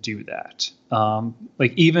to do that.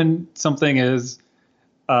 Like even something as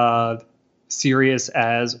serious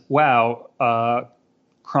as, wow,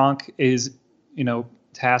 Kronk is,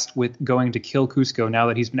 tasked with going to kill Kuzco now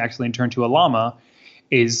that he's been accidentally turned to a llama,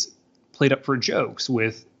 is played up for jokes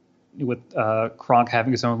with Kronk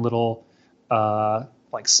having his own little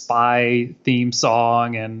like spy theme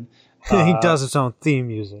song, and he does his own theme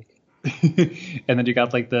music. And then you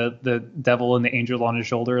got like the devil and the angel on his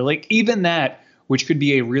shoulder. Like even that, which could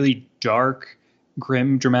be a really dark,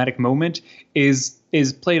 grim, dramatic moment, is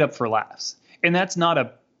played up for laughs. And that's not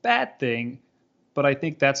a bad thing, but I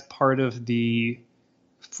think that's part of the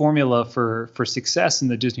formula for success in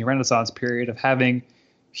the Disney Renaissance period of having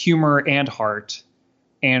humor and heart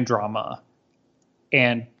and drama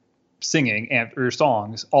and singing or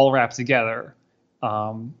songs all wrapped together.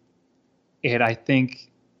 And I think,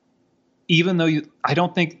 even though I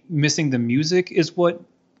don't think missing the music is what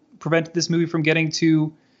prevented this movie from getting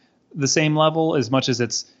to the same level as much as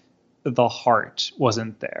it's the heart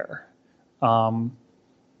wasn't there. And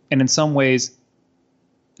in some ways,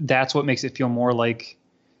 that's what makes it feel more like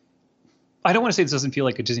I don't want to say this doesn't feel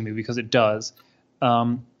like a Disney movie because it does.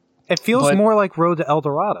 It feels more like Road to El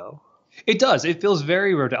Dorado. It does. It feels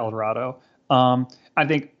very Road to El Dorado. I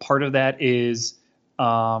think part of that is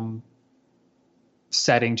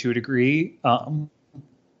setting to a degree.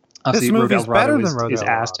 This movie's better than Road to El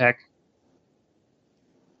Dorado. Aztec.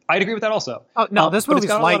 I'd agree with that also. Oh no, this movie's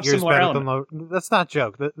light years better than. That's not a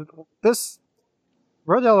joke. This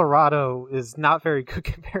Road to El Dorado is not very good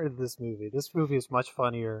compared to this movie. This movie is much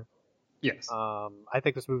funnier. Yes. I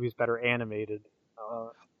think this movie is better animated.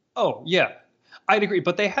 Oh yeah, I'd agree.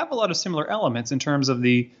 But they have a lot of similar elements in terms of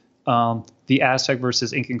the Aztec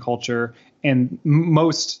versus Incan culture, and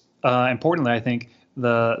most importantly, I think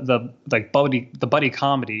the buddy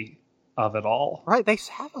comedy of it all. Right, they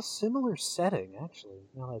have a similar setting, actually,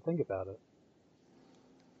 now that I think about it.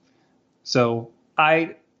 So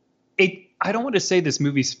I don't want to say this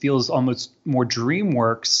movie feels almost more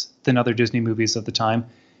DreamWorks than other Disney movies of the time.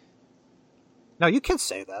 No, you can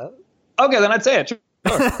say that. Okay, then I'd say it. Sure,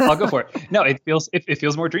 I'll go for it. No, it feels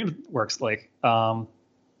more DreamWorks like. And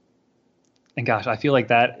gosh, I feel like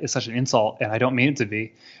that is such an insult, and I don't mean it to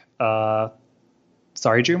be.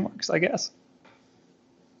 Sorry, DreamWorks, I guess.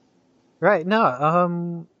 Right.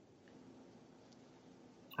 No.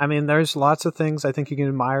 I mean, there's lots of things I think you can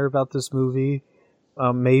admire about this movie.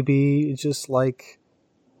 Maybe just like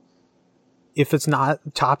if it's not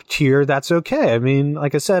top tier, that's okay. I mean,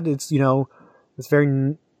 like I said, it's very.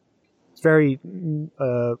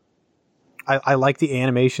 I like the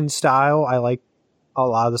animation style. I like a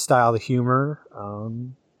lot of the style, the humor.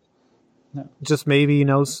 Just maybe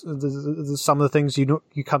some of the things you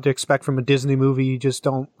come to expect from a Disney movie you just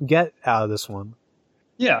don't get out of this one.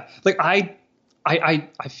 Yeah, like I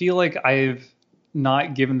feel like I've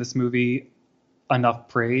not given this movie enough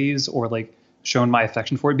praise or like shown my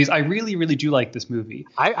affection for it because I really, really do like this movie.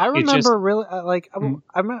 I remember really like I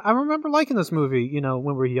remember liking this movie. When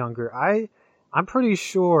we were younger. I'm pretty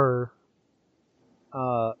sure.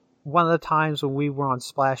 One of the times when we were on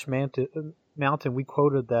Splash Mountain, we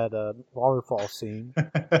quoted that waterfall scene.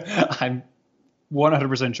 I'm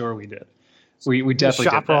 100% sure we did. We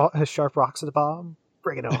definitely did that. Sharp rocks at the bottom.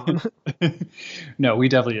 Bring it on. No, we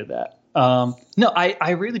definitely did that. No,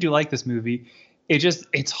 I really do like this movie.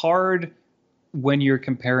 It's hard when you're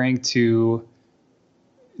comparing to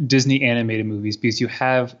Disney animated movies because you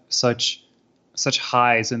have such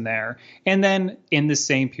highs in there, and then in the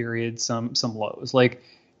same period some lows. Like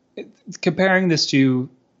comparing this to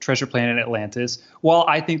Treasure Planet and Atlantis, while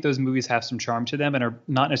I think those movies have some charm to them and are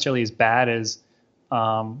not necessarily as bad as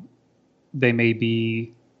they may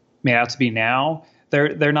be made out to be now,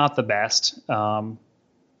 they're not the best.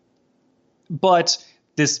 But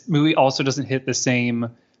this movie also doesn't hit the same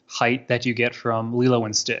height that you get from Lilo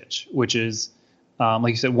and Stitch, which is,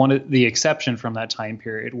 like you said, one of the exception from that time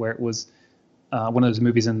period where it was one of those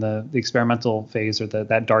movies in the experimental phase or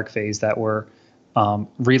that dark phase that were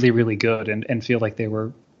really, really good and feel like they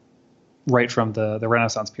were right from the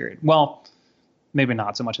Renaissance period. Well, maybe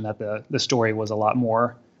not so much in that the story was a lot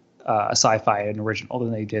more sci-fi and original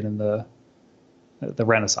than they did in the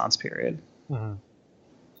Renaissance period. Mm-hmm.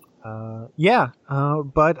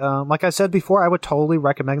 But like I said before, I would totally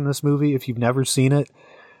recommend this movie if you've never seen it.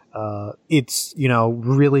 It's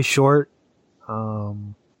really short.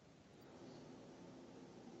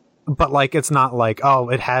 But like it's not like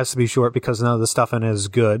it has to be short because none of the stuff in it is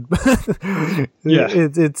good. Yeah,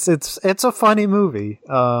 it's a funny movie.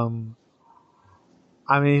 I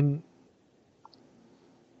mean,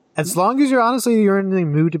 as long as you're in the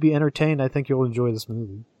mood to be entertained, I think you'll enjoy this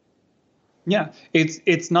movie. Yeah,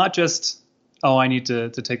 it's not just I need to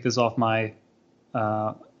take this off my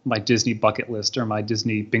my Disney bucket list or my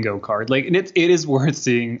Disney bingo card. Like it is worth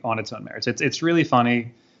seeing on its own merits. It's really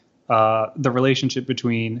funny. The relationship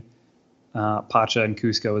between Pacha and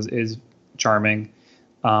Kuzco is charming.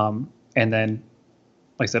 And then,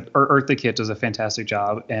 like I said, Eartha Kitt does a fantastic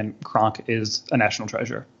job, and Kronk is a national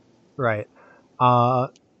treasure. Right.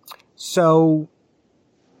 So,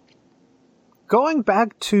 going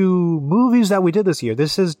back to movies that we did this year,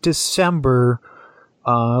 this is December.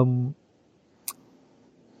 Out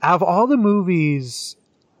of all the movies,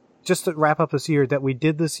 just to wrap up this year, that we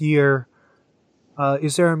did this year,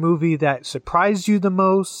 is there a movie that surprised you the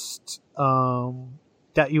most,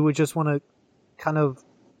 that you would just want to kind of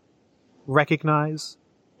recognize?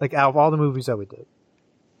 Like, out of all the movies that we did.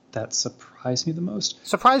 That surprised me the most?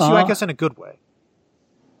 Surprised you, I guess, in a good way.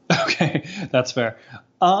 Okay, that's fair.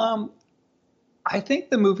 I think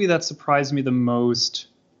the movie that surprised me the most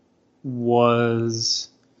was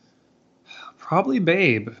probably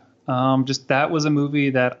Babe. Just that was a movie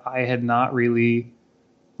that I had not really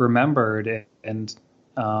remembered, and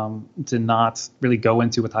did not really go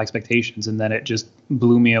into with high expectations, and then it just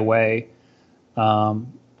blew me away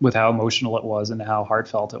with how emotional it was and how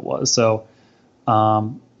heartfelt it was. So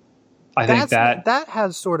I think that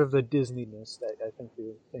has sort of the Disney-ness that I think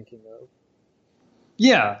you're thinking of.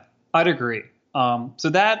 Yeah, I'd agree. So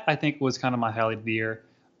that I think was kind of my highlight of the year.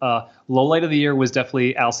 Low light of the year was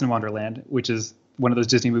definitely Alice in Wonderland, which is one of those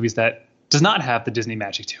Disney movies that does not have the Disney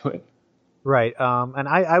magic to it. Right. And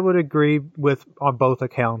I would agree with on both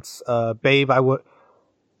accounts. Babe, I would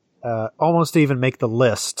almost even make the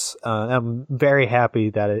list. I'm very happy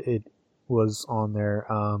that it was on there.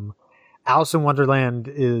 Alice in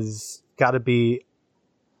Wonderland is got to be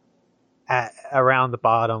around the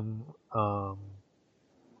bottom.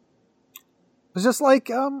 It's just like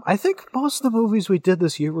I think most of the movies we did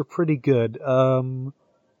this year were pretty good.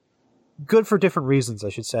 Good for different reasons, I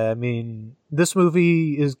should say. I mean, this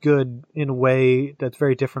movie is good in a way that's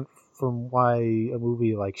very different from why a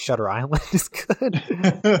movie like Shutter Island is good.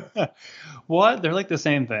 What? They're like the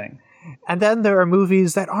same thing. And then there are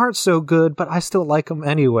movies that aren't so good, but I still like them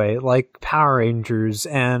anyway, like Power Rangers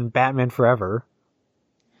and Batman Forever.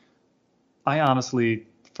 I honestly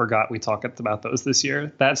forgot we talked about those this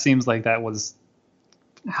year. That seems like that was...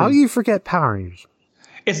 How do you forget Power Rangers?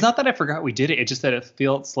 It's not that I forgot we did it. It's just that it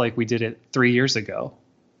feels like we did it 3 years ago.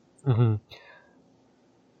 Mm-hmm.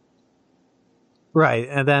 Right,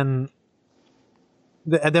 and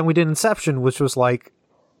then we did Inception, which was like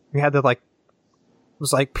we had to like it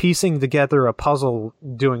was like piecing together a puzzle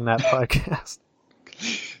doing that podcast.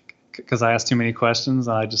 Because I asked too many questions,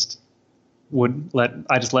 and I just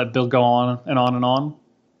let Bill go on and on and on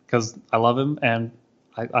because I love him and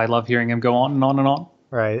I love hearing him go on and on and on.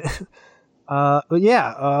 Right. But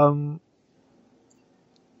yeah,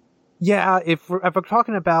 if we're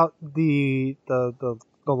talking about the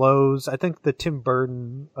lows, I think the Tim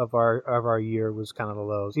Burton of our year was kind of the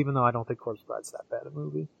lows, even though I don't think Corpse Bride's that bad a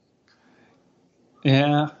movie.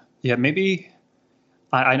 Yeah, maybe.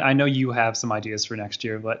 I know you have some ideas for next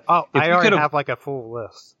year, but I already have like a full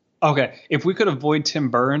list. Okay, if we could avoid Tim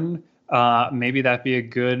Burton, maybe that'd be a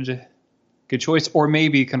good choice. Or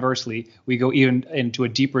maybe conversely, we go even into a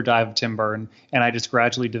deeper dive of Tim Burton, and I just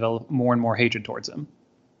gradually develop more and more hatred towards him.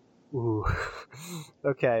 Ooh.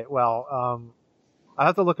 Okay, well, I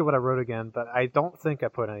have to look at what I wrote again, but I don't think I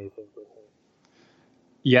put anything with him.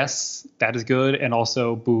 Yes, that is good, and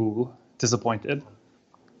also boo, disappointed.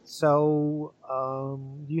 So,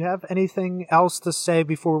 do you have anything else to say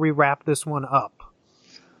before we wrap this one up?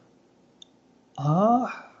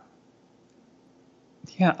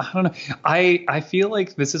 Yeah, I don't know. I feel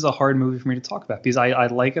like this is a hard movie for me to talk about because I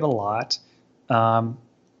like it a lot,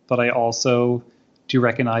 but I also do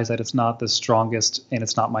recognize that it's not the strongest and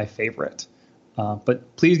it's not my favorite.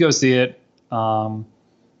 But please go see it. Yeah,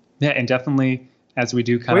 and definitely as we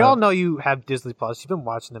do we all know you have Disney Plus. You've been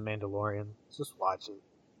watching The Mandalorian. Just watch it.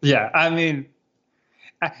 Yeah, I mean,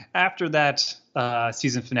 after that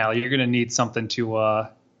season finale, you're going to need something to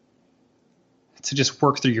just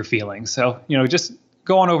work through your feelings. So, just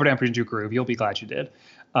go on over to Emperor's New Groove. You'll be glad you did.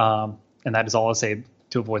 And that is all I'll say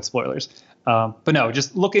to avoid spoilers. But no,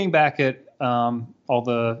 just looking back at all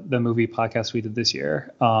the movie podcasts we did this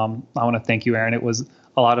year, I want to thank you, Aaron. It was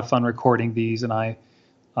a lot of fun recording these, and I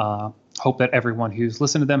hope that everyone who's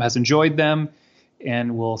listened to them has enjoyed them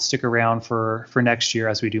and will stick around for next year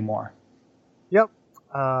as we do more. Yep.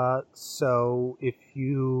 So if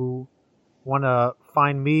you want to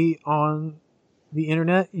find me on the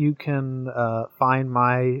internet, you can find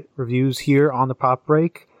my reviews here on the Pop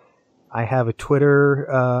Break. I have a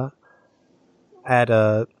Twitter at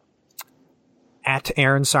Aaron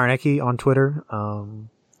Sarnecki on Twitter.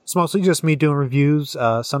 It's mostly just me doing reviews.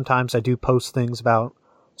 Sometimes I do post things about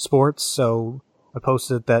sports. So I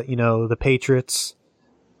posted that the Patriots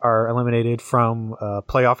are eliminated from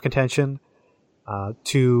playoff contention.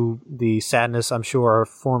 To the sadness, I'm sure, of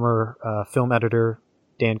former film editor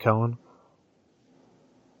Dan Cohen.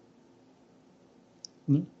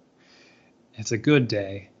 It's a good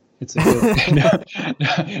day. It's a good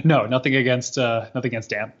day. No, nothing against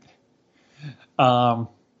Dan.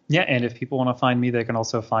 Yeah, and if people want to find me, they can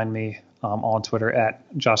also find me on Twitter at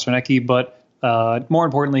Josh Sarnecki. But more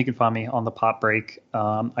importantly, you can find me on the Pop Break.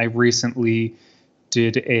 I recently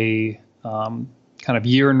did a kind of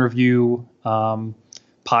year in review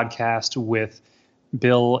podcast with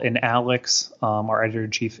Bill and Alex, our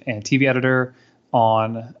editor-in-chief and TV editor,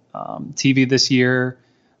 on TV this year.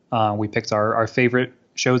 We picked our favorite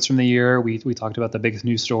shows from the year. We talked about the biggest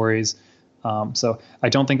news stories. So I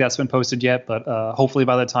don't think that's been posted yet, but hopefully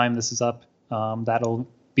by the time this is up, that'll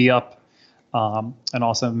be up. And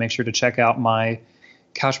also make sure to check out my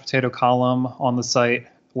couch potato column on the site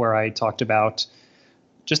where I talked about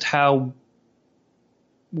just how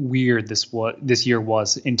weird this year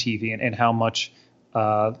was in TV, and how much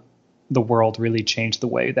the world really changed the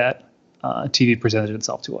way that TV presented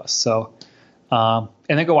itself to us. So, and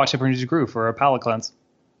then go watch Emperor's New Groove for a palate cleanse.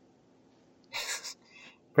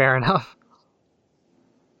 Fair enough.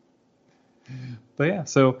 But yeah,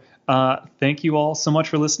 so thank you all so much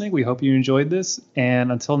for listening. We hope you enjoyed this.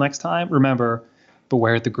 And until next time, remember,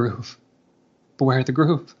 beware the groove. Beware the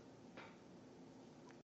groove.